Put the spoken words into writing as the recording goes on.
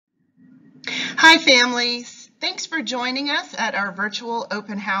Hi families, thanks for joining us at our virtual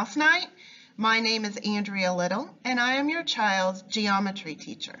open house night. My name is Andrea Little and I am your child's geometry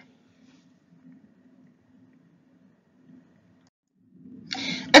teacher.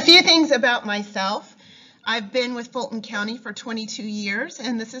 A few things about myself. I've been with Fulton County for 22 years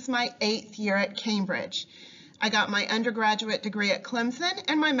and this is my 8th year at Cambridge. I got my undergraduate degree at Clemson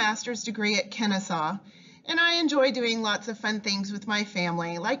and my master's degree at Kennesaw. And I enjoy doing lots of fun things with my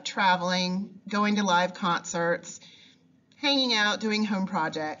family, like traveling, going to live concerts, hanging out, doing home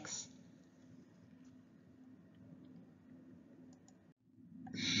projects.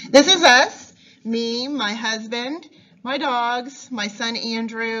 This is us, me, my husband, my dogs, my son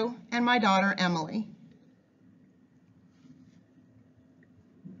Andrew, and my daughter Emily.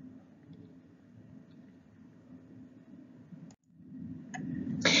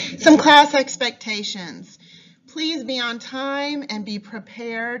 Some class expectations. Please be on time and be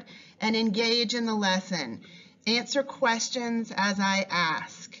prepared and engage in the lesson. Answer questions as I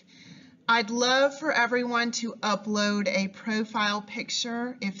ask. I'd love for everyone to upload a profile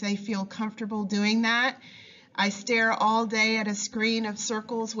picture if they feel comfortable doing that. I stare all day at a screen of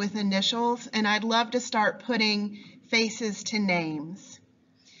circles with initials, and I'd love to start putting faces to names.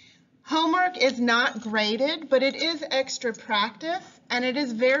 Homework is not graded, but it is extra practice, and it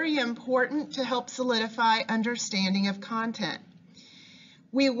is very important to help solidify understanding of content.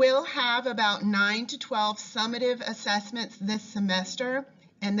 We will have about 9 to 12 summative assessments this semester,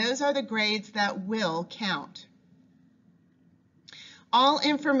 and those are the grades that will count. All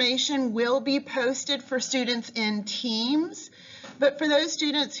information will be posted for students in Teams, but for those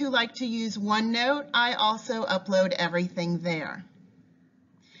students who like to use OneNote, I also upload everything there.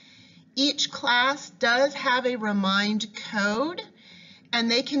 Each class does have a Remind code, and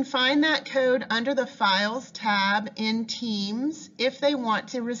they can find that code under the Files tab in Teams if they want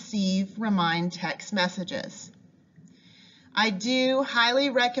to receive Remind text messages. I do highly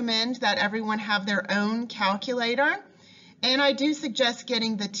recommend that everyone have their own calculator, and I do suggest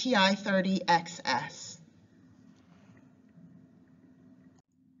getting the TI-30XS.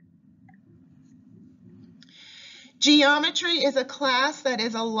 Geometry is a class that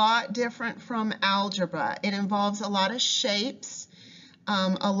is a lot different from algebra. It involves a lot of shapes,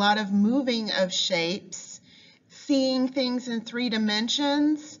 a lot of moving of shapes, seeing things in 3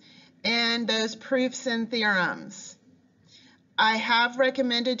 dimensions, and those proofs and theorems. I have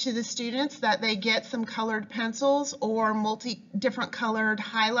recommended to the students that they get some colored pencils or different colored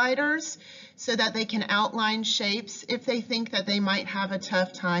highlighters so that they can outline shapes if they think that they might have a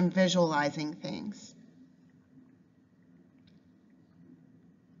tough time visualizing things.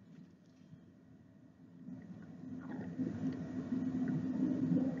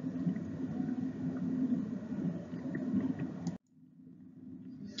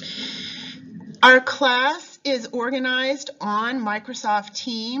 Our class is organized on Microsoft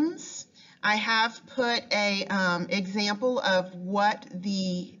Teams. I have put an example of what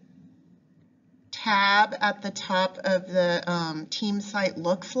the tab at the top of the Teams site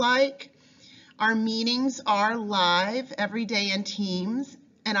looks like. Our meetings are live every day in Teams,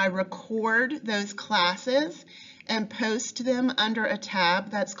 and I record those classes and post them under a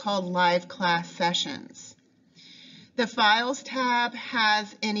tab that's called Live Class Sessions. The Files tab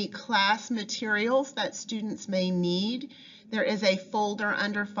has any class materials that students may need. There is a folder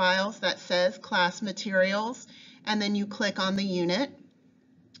under Files that says Class Materials, and then you click on the unit,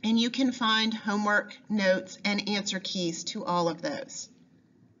 and you can find homework, notes, and answer keys to all of those.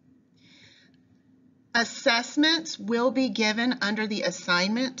 Assessments will be given under the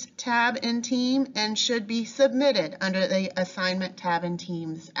Assignment tab in Teams and should be submitted under the Assignment tab in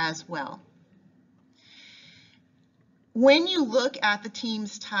Teams as well. When you look at the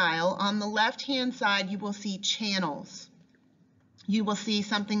Teams tile, on the left-hand side, you will see channels. You will see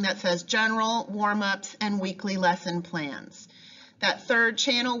something that says General, Warm-ups, and Weekly Lesson Plans. That third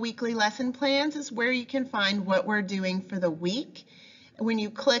channel, Weekly Lesson Plans, is where you can find what we're doing for the week. When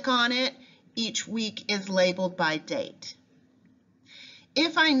you click on it, each week is labeled by date.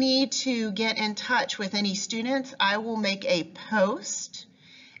 If I need to get in touch with any students, I will make a post,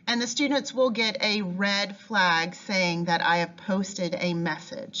 and the students will get a red flag saying that I have posted a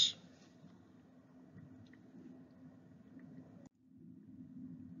message.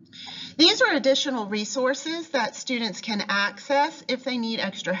 These are additional resources that students can access if they need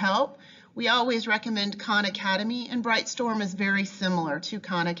extra help. We always recommend Khan Academy, and Brightstorm is very similar to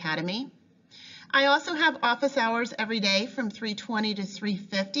Khan Academy. I also have office hours every day from 3:20 to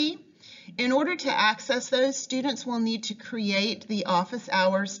 3:50. In order to access those, students will need to create the office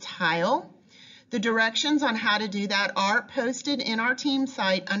hours tile. The directions on how to do that are posted in our team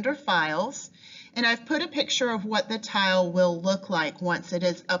site under Files, And I've put a picture of what the tile will look like once it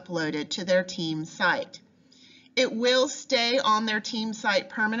is uploaded to their team site. It will stay on their team site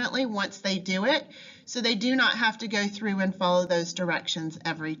permanently once they do it, so they do not have to go through and follow those directions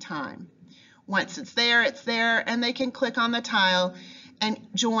every time. Once it's there, and they can click on the tile and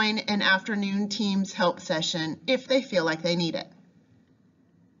join an afternoon Teams help session if they feel like they need it.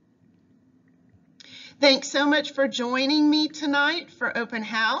 Thanks so much for joining me tonight for Open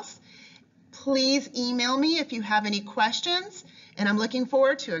House. Please email me if you have any questions, and I'm looking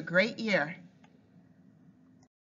forward to a great year.